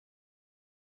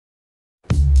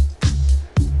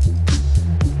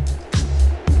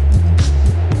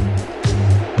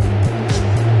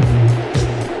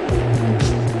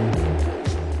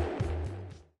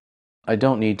I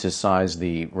don't need to size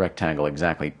the rectangle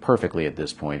exactly perfectly at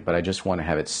this point, but I just want to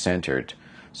have it centered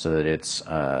so that it's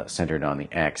centered on the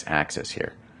x-axis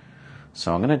here.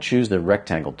 So I'm going to choose the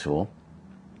rectangle tool,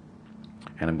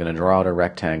 and I'm going to draw out a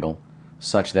rectangle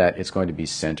such that it's going to be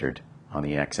centered on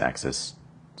the x-axis.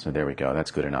 So there we go,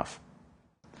 that's good enough.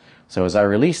 So as I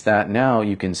release that, now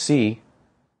you can see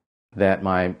that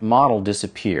my model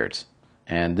disappeared,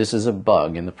 and this is a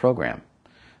bug in the program.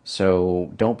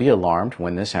 So don't be alarmed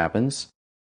when this happens.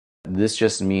 This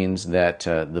just means that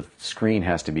the screen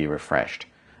has to be refreshed.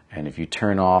 And if you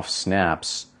turn off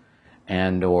snaps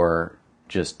and or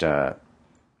just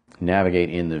navigate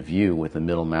in the view with the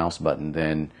middle mouse button,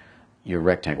 then your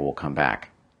rectangle will come back.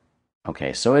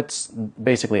 Okay, so it's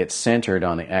basically centered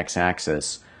on the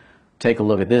x-axis. Take a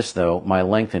look at this though. My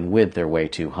length and width are way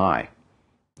too high.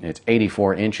 It's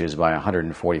 84 inches by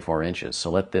 144 inches.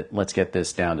 So let's get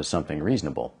this down to something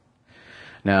reasonable.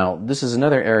 Now, this is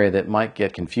another area that might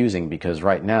get confusing because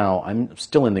right now I'm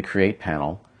still in the Create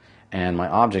panel and my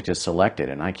object is selected,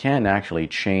 and I can actually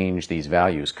change these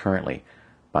values currently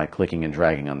by clicking and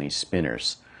dragging on these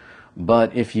spinners.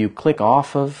 But if you click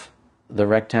off of the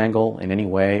rectangle in any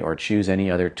way or choose any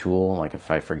other tool, like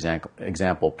if I, for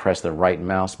example, press the right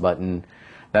mouse button,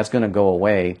 that's going to go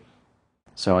away.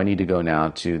 So I need to go now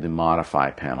to the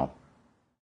Modify panel,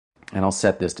 and I'll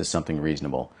set this to something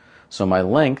reasonable. So my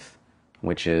length,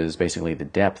 which is basically the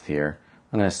depth here,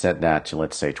 I'm going to set that to,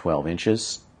 let's say, 12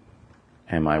 inches.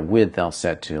 And my width I'll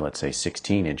set to, let's say,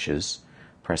 16 inches.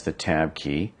 Press the Tab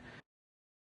key.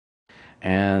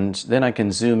 And then I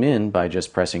can zoom in by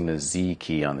just pressing the Z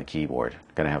key on the keyboard.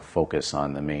 I've got to have focus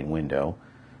on the main window.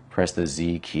 Press the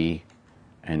Z key,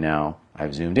 and now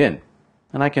I've zoomed in.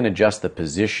 And I can adjust the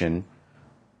position,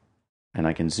 and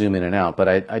I can zoom in and out, but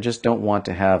I just don't want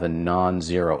to have a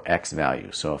non-zero X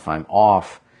value. So if I'm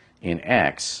off in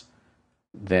X,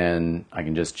 then I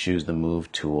can just choose the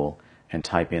Move tool and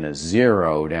type in a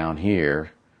 0 down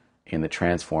here in the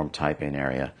Transform Type In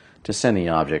area to send the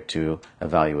object to a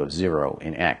value of 0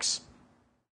 in X.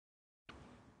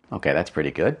 Okay, that's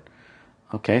pretty good.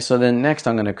 Okay, so then next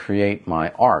I'm going to create my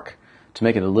arc. To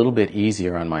make it a little bit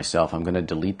easier on myself, I'm going to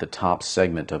delete the top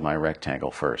segment of my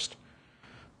rectangle first.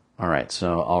 Alright,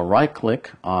 so I'll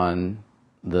right-click on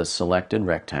the selected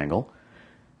rectangle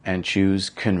and choose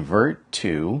Convert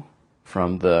To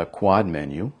from the Quad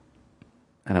menu.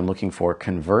 And I'm looking for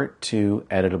Convert to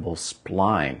Editable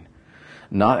Spline.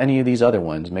 Not any of these other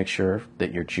ones. Make sure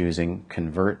that you're choosing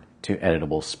Convert to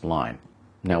Editable Spline.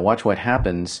 Now watch what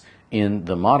happens in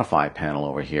the Modify panel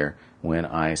over here when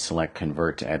I select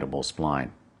Convert to Editable Spline.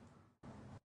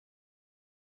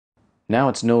 Now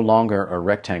it's no longer a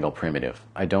rectangle primitive.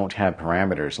 I don't have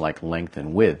parameters like length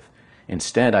and width.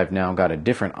 Instead, I've now got a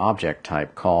different object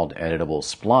type called Editable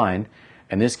Spline,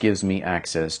 and this gives me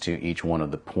access to each one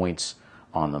of the points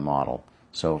on the model.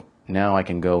 So now I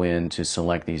can go in to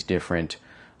select these different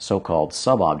so-called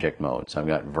sub-object modes. I've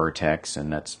got vertex,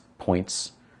 and that's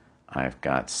points. I've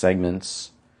got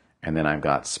segments, and then I've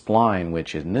got spline,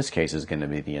 which in this case is going to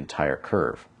be the entire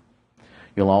curve.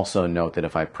 You'll also note that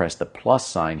if I press the plus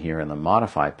sign here in the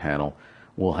Modify panel,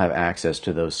 we'll have access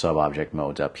to those sub-object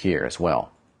modes up here as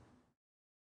well.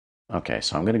 Okay,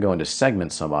 so I'm going to go into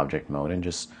segment sub-object mode and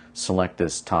just select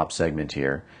this top segment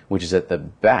here, which is at the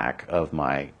back of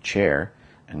my chair.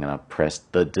 I'm going to press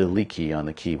the delete key on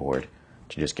the keyboard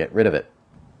to just get rid of it.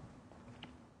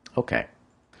 Okay.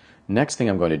 Next thing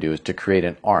I'm going to do is to create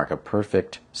an arc, a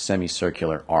perfect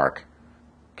semicircular arc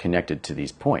connected to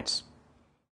these points.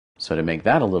 So to make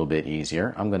that a little bit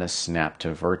easier, I'm going to snap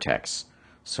to vertex.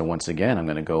 So once again, I'm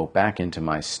going to go back into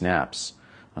my snaps.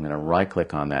 I'm going to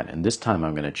right-click on that, and this time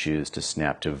I'm going to choose to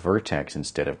snap to vertex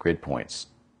instead of grid points.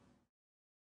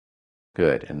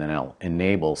 Good, and then I'll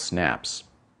enable snaps.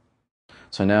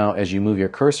 So now as you move your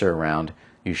cursor around,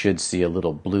 you should see a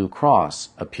little blue cross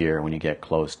appear when you get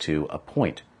close to a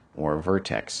point or a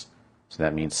vertex. So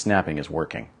that means snapping is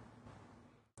working.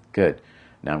 Good.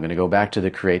 Now I'm going to go back to the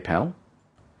Create panel,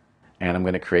 and I'm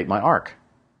going to create my arc.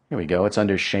 Here we go. It's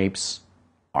under Shapes,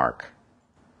 Arc.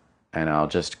 And I'll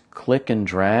just click and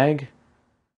drag,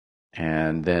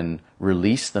 and then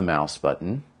release the mouse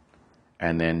button,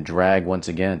 and then drag once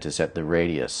again to set the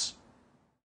radius.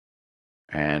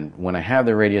 And when I have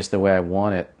the radius the way I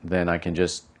want it, then I can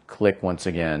just click once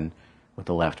again with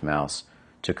the left mouse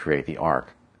to create the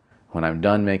arc. When I'm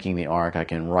done making the arc, I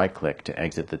can right-click to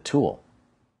exit the tool.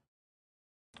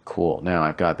 Cool. Now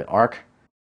I've got the arc,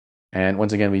 and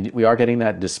once again, we are getting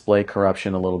that display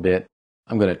corruption a little bit.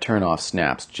 I'm going to turn off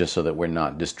snaps just so that we're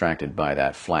not distracted by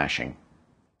that flashing.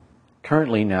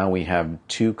 Currently now we have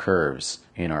two curves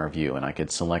in our view, and I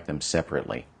could select them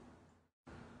separately.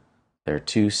 They're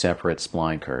two separate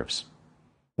spline curves.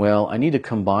 Well, I need to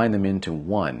combine them into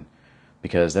one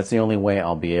because that's the only way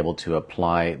I'll be able to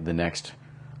apply the next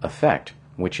effect,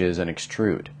 which is an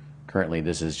extrude. Currently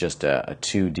this is just a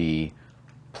 2D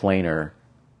planar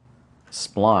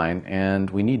spline, and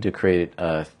we need to create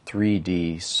a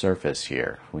 3D surface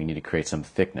here. We need to create some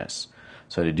thickness.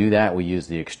 So to do that, we use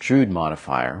the Extrude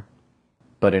Modifier.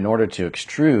 But in order to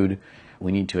extrude,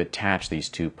 we need to attach these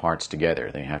two parts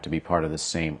together. They have to be part of the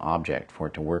same object for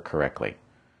it to work correctly.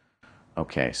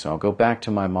 Okay, so I'll go back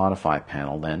to my Modify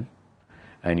panel then,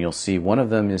 and you'll see one of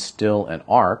them is still an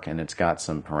arc, and it's got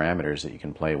some parameters that you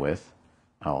can play with.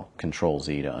 I'll Control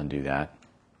Z to undo that.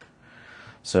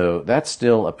 So that's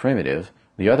still a primitive.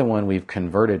 The other one we've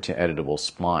converted to Editable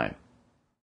Spline.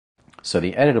 So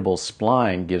the Editable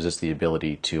Spline gives us the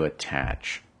ability to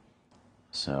attach.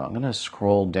 So I'm going to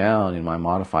scroll down in my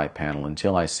Modify panel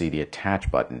until I see the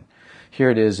Attach button. Here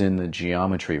it is in the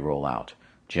Geometry rollout.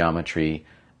 Geometry,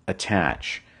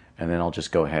 Attach. And then I'll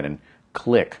just go ahead and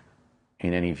click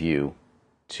in any view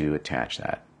to attach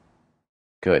that.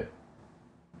 Good.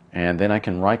 And then I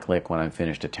can right-click when I'm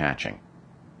finished attaching.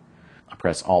 I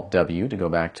press Alt-W to go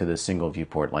back to the single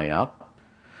viewport layout.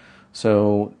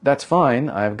 So that's fine.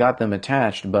 I've got them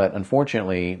attached, but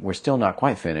unfortunately we're still not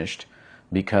quite finished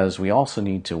because we also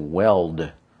need to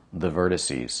weld the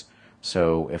vertices.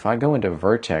 So if I go into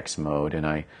vertex mode and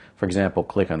I, for example,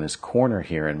 click on this corner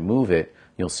here and move it,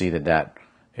 you'll see that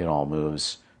it all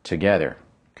moves together.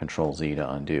 Control Z to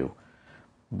undo.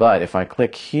 But if I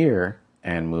click here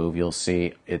and move, you'll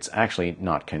see it's actually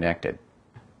not connected.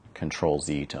 Control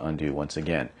Z to undo once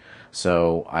again.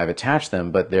 So I've attached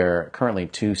them, but they're currently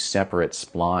two separate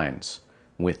splines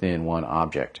within one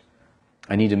object.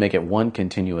 I need to make it one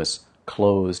continuous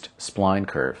closed spline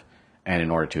curve, and in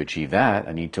order to achieve that,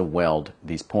 I need to weld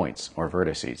these points or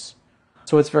vertices.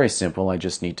 So it's very simple. I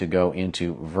just need to go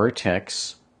into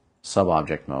Vertex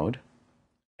Subobject mode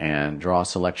and draw a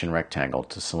selection rectangle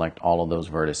to select all of those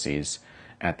vertices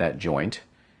at that joint.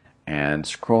 And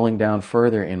scrolling down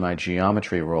further in my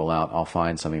geometry rollout, I'll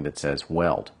find something that says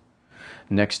Weld.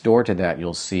 Next door to that,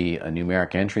 you'll see a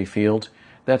numeric entry field.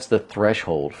 That's the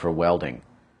threshold for welding.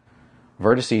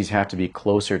 Vertices have to be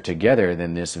closer together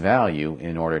than this value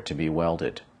in order to be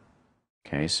welded.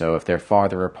 Okay, so if they're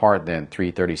farther apart than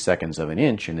 3/32 of an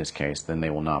inch in this case, then they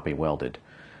will not be welded.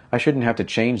 I shouldn't have to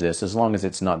change this. As long as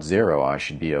it's not 0, I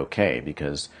should be okay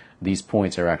because these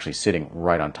points are actually sitting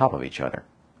right on top of each other.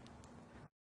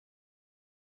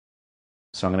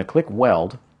 So I'm going to click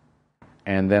Weld,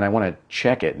 and then I want to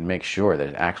check it and make sure that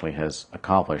it actually has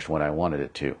accomplished what I wanted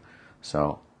it to.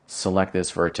 So select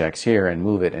this vertex here and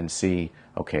move it and see,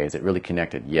 okay, is it really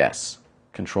connected? Yes.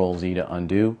 Control Z to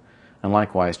undo, and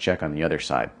likewise check on the other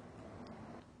side.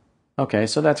 Okay,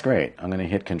 so that's great. I'm going to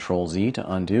hit Control Z to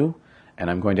undo, and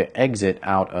I'm going to exit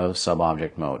out of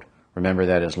subobject mode. Remember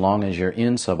that as long as you're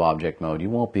in subobject mode, you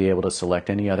won't be able to select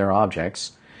any other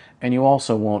objects, and you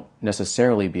also won't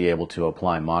necessarily be able to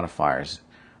apply modifiers.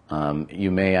 You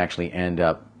may actually end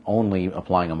up only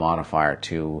applying a modifier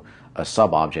to a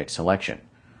subobject selection.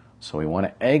 So we want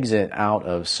to exit out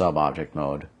of subobject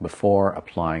mode before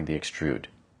applying the extrude.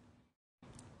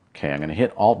 Okay, I'm going to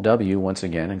hit Alt-W once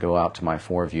again and go out to my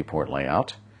 4 viewport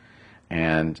layout.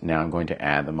 And now I'm going to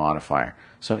add the modifier.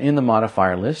 So in the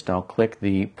modifier list, I'll click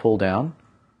the pull down,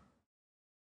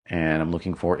 and I'm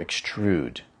looking for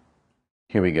extrude.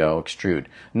 Here we go, extrude.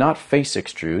 Not face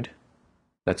extrude.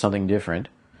 That's something different.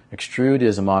 Extrude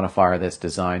is a modifier that's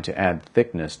designed to add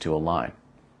thickness to a line.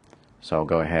 So I'll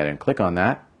go ahead and click on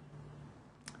that.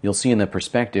 You'll see in the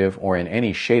perspective or in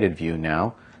any shaded view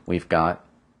now, we've got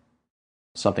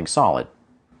something solid.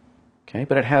 Okay,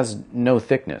 but it has no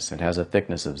thickness. It has a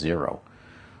thickness of 0.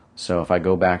 So if I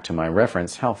go back to my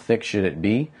reference, how thick should it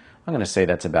be? I'm going to say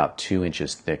that's about 2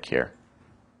 inches thick here.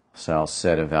 So I'll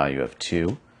set a value of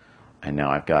 2, and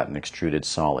now I've got an extruded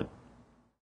solid.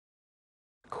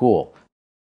 Cool.